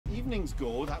evenings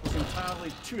go, that was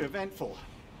entirely too eventful.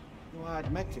 Though I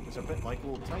admit it was a bit like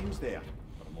old times there,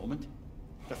 for a moment.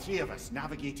 The three of us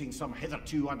navigating some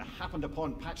hitherto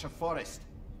unhappened-upon patch of forest.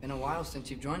 Been a while since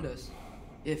you've joined us,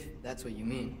 if that's what you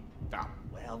mean. Ah,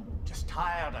 well, just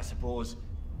tired, I suppose.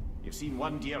 You've seen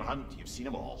one deer hunt, you've seen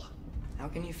them all. How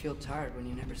can you feel tired when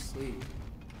you never sleep?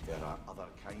 There are other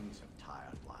kinds of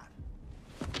tired, lad.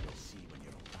 You'll see when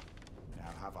you're older.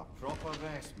 Now have a proper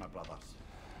rest, my brothers.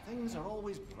 Things are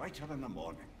always brighter in the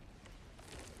morning.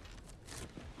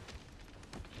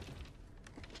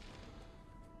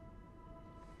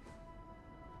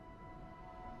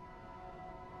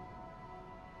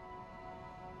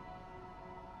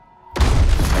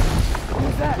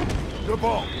 Who's that? The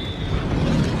ball.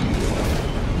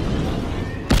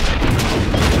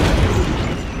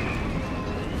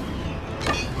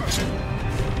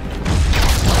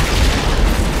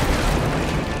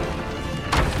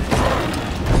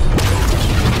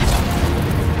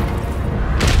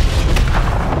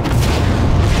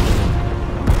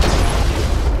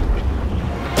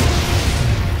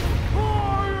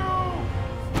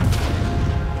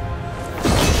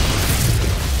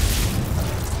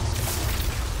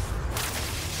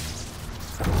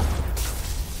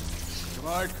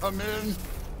 Come in.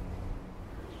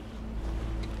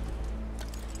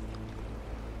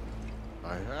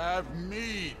 I have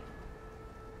meat.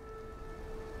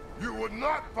 You would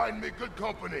not find me good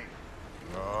company.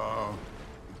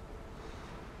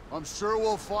 I'm sure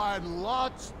we'll find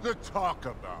lots to talk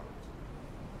about.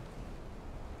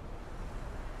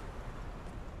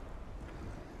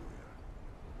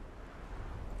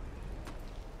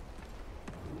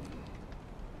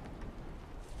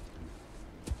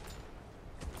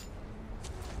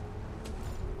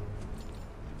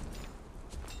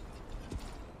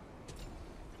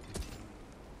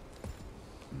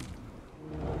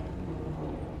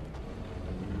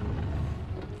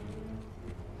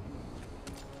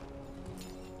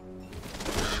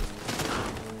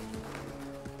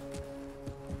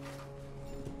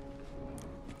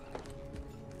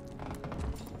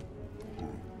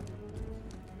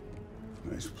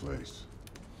 Nice place.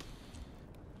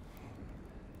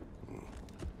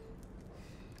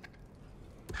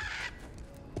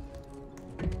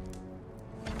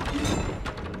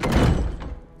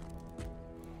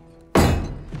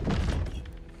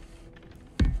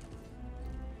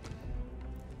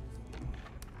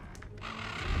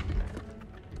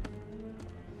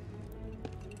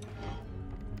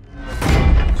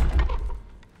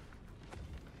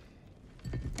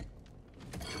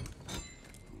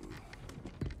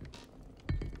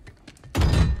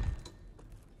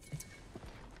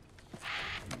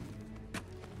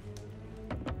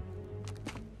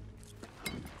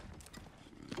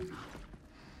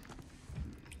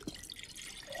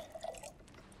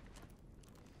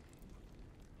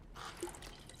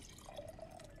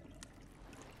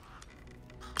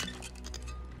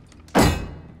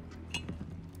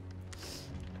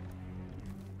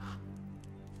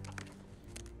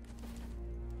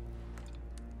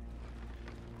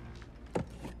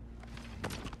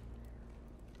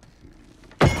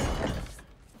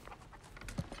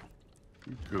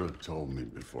 You could have told me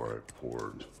before I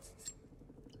poured.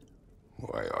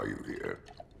 Why are you here?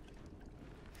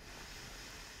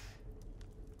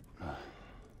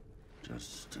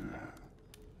 Just,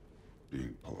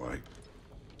 being polite.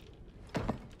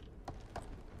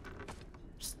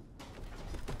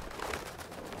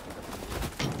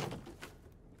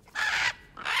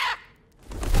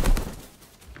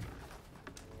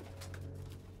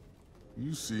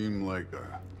 You seem like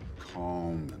a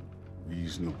calm and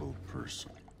reasonable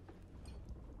person.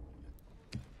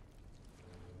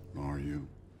 Are you?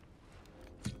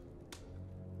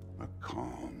 A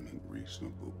calm and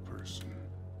reasonable person.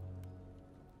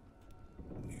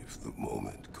 If the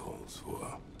moment calls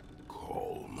for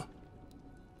calm.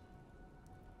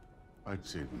 I'd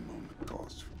say the moment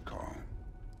calls for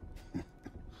calm.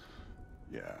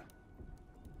 Yeah.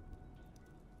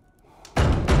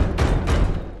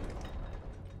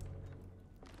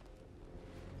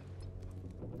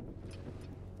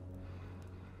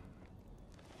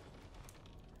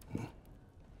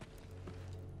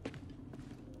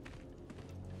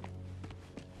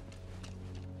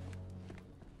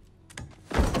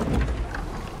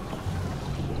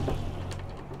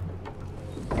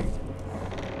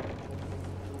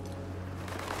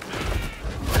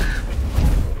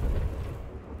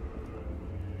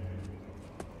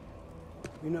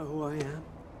 You know who I am?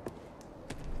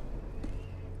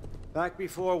 Back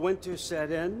before winter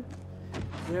set in,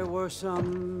 there were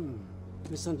some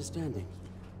misunderstandings.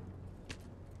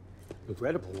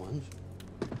 Regrettable ones.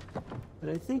 But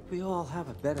I think we all have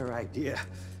a better idea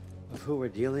of who we're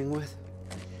dealing with.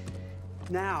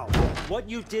 Now, what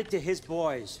you did to his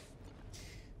boys.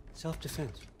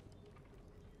 Self-defense.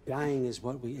 Dying is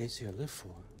what we Aesir live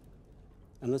for.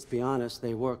 And let's be honest,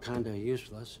 they were kinda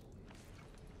useless.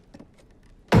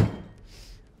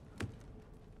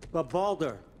 But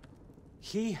Baldur,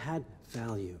 he had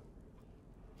value.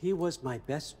 He was my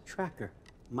best tracker,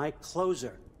 my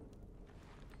closer.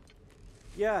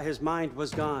 Yeah, his mind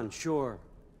was gone, sure.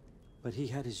 But he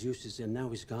had his uses, and now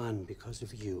he's gone because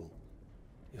of you.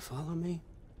 You follow me?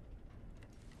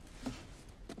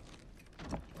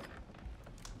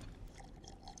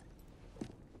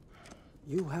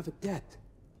 You have a debt.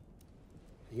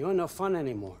 You're no fun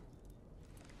anymore.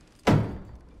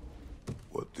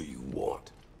 What do you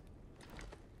want?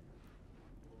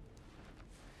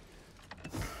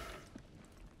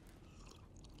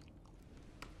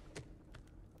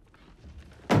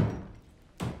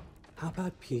 How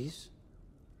about peace?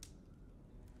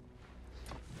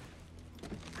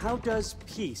 How does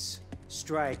peace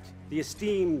strike the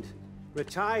esteemed,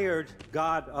 retired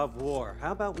god of war?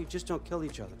 How about we just don't kill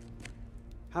each other?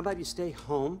 How about you stay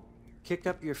home, kick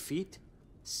up your feet,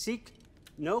 seek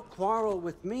no quarrel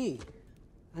with me,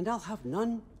 and I'll have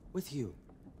none with you.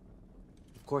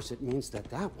 Of course, it means that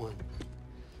that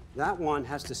one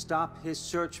has to stop his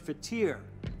search for Tyr.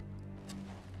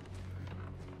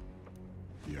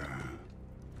 Yeah.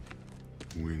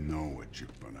 We know what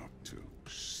you've been up to.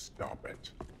 Stop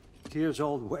it. Tyr's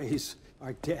old ways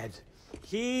are dead.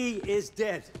 He is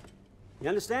dead. You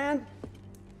understand?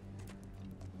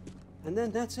 And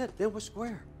then that's it. Then we're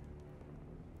square.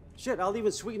 Shit, I'll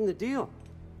even sweeten the deal.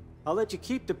 I'll let you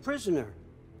keep the prisoner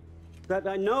that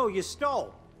I know you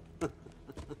stole.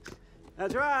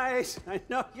 That's right. I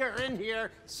know you're in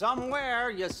here somewhere,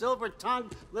 you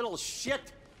silver-tongued little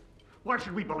shit. Why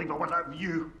should we believe a word out of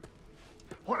you?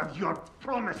 What have your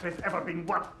promises ever been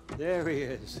worth? There he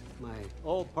is, my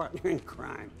old partner in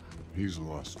crime. He's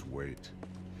lost weight.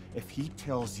 If he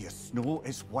tells you snow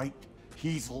is white,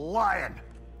 he's lying.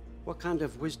 What kind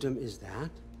of wisdom is that?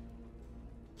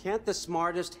 Can't the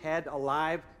smartest head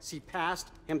alive see past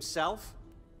himself?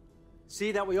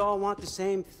 See that we all want the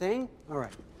same thing? All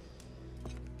right.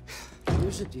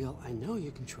 Here's a deal I know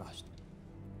you can trust.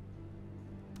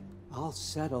 I'll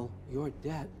settle your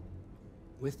debt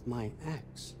with my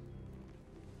ex.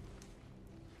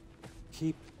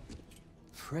 Keep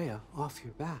Freya off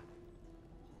your back.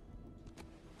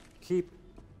 Keep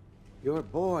your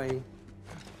boy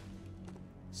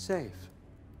safe.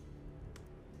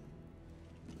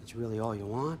 That's really all you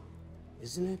want,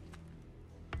 isn't it?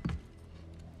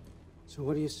 So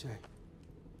what do you say?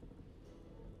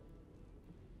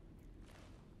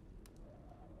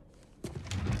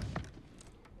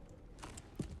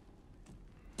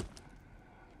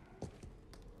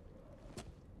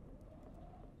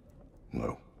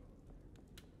 No.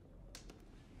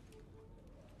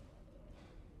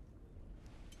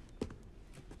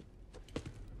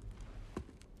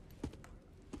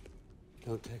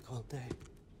 Don't take all day.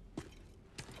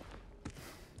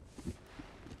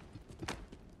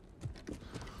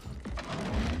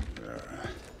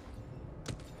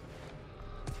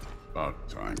 About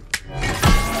time.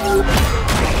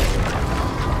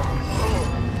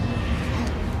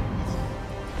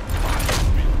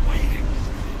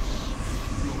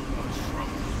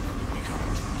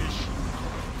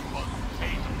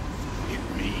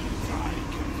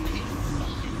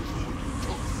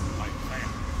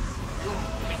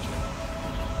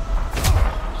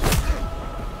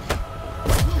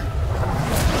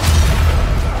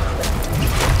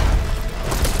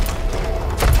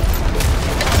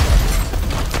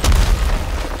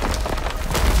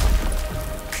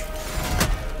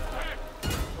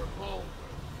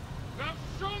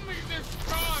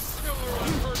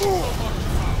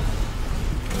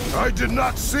 I did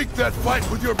not seek that fight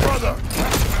with your brother!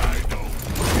 I don't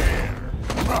care!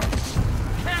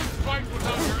 Can't fight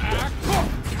without your axe,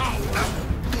 coward!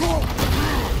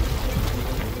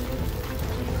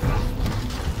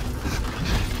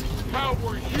 How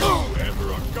were you ever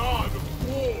a god of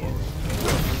war?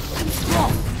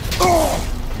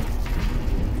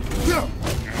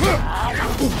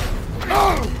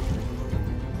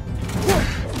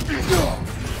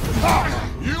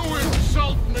 You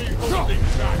insult me holding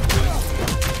back this!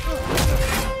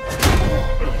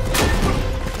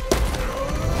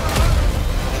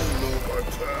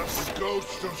 The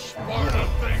ghost of Sparta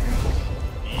thing!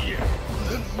 Yeah!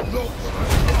 Then you know what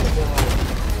I'm talking about!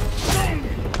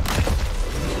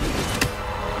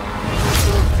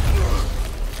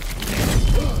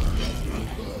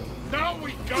 Now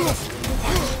we go!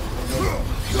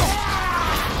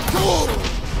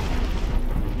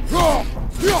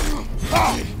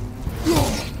 Let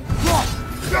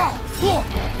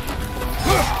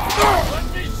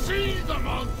me see the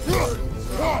monster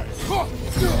inside.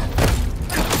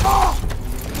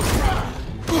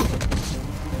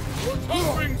 Was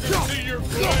hoping to see your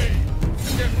blade.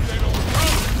 Guess they don't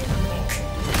come.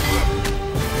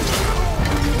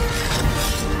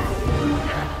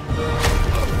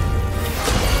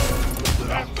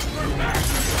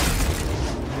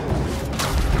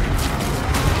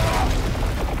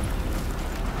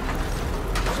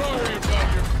 Sorry about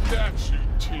your statue,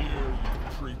 Tyr, you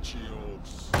preachy old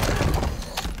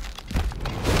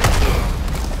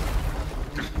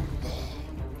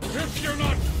If you're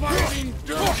not fighting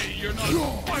dirty, you're not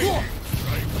fighting,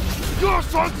 right? Your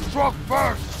son struck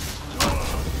first!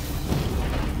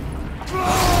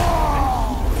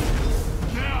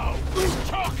 Now, who's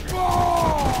talking?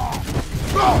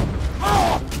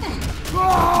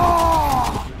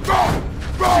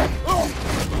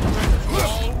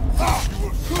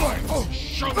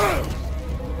 Shut up!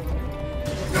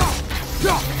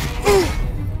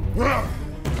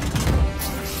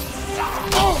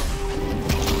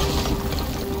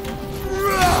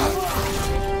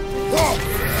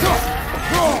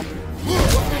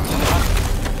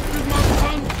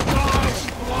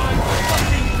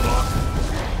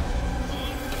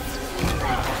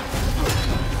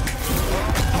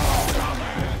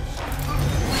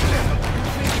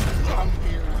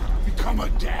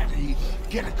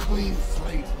 Get a clean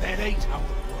slate. That ain't how it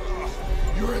works.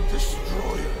 You're a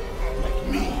destroyer, like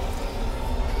me.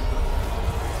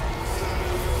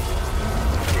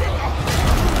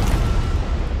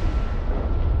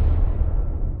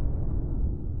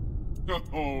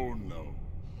 Oh no.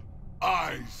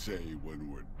 I say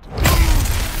when we're done.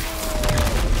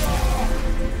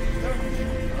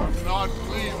 I'm not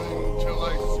leaving until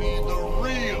I see the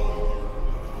real.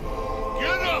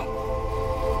 Get up!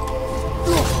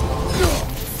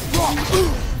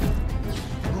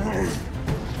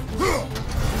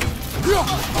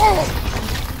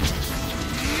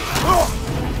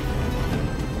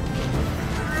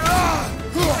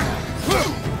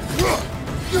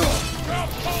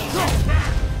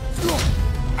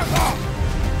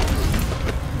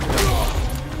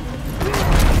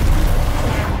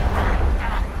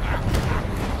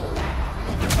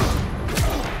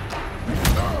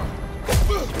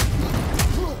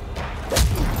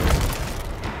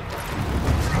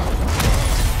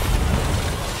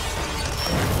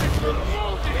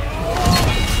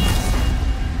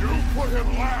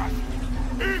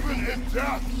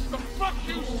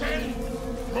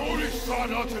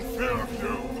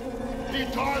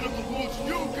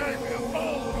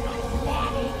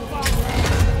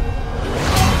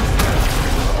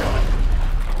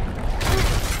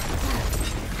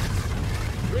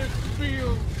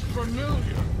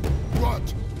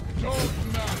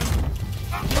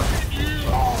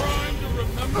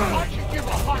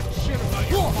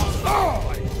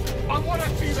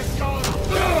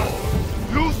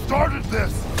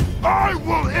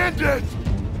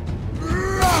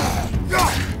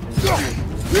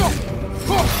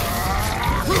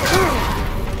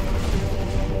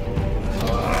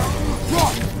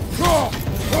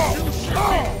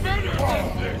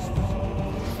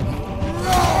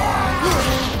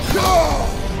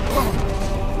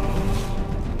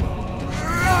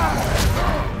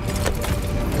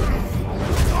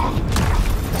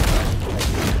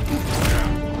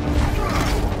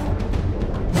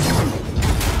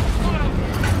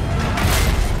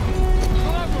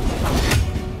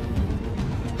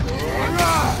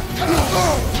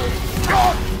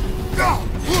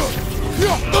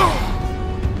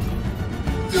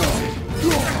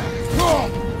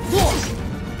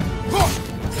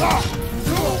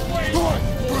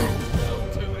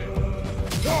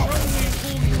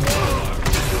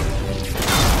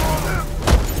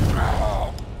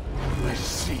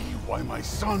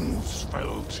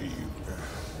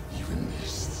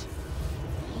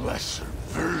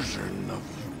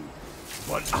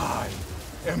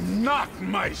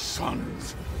 My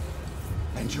sons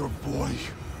and your boy,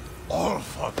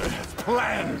 Allfather, has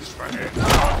plans for him.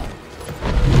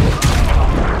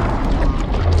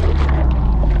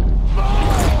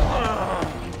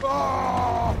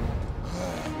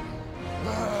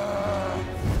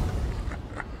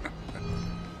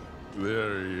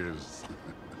 There he is.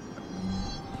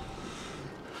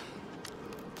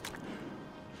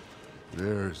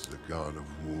 There's the god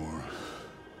of war.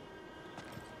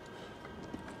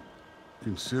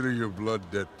 Consider your blood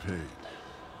debt paid.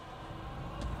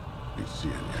 Be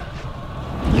seeing ya.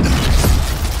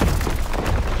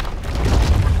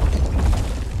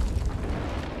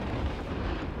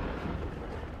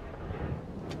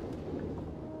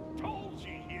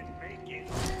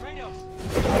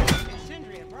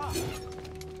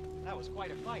 was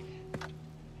quite a fight.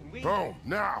 And we... Boom,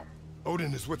 now!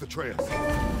 Odin is with Atreus.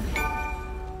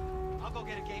 I'll go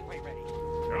get a gateway ready.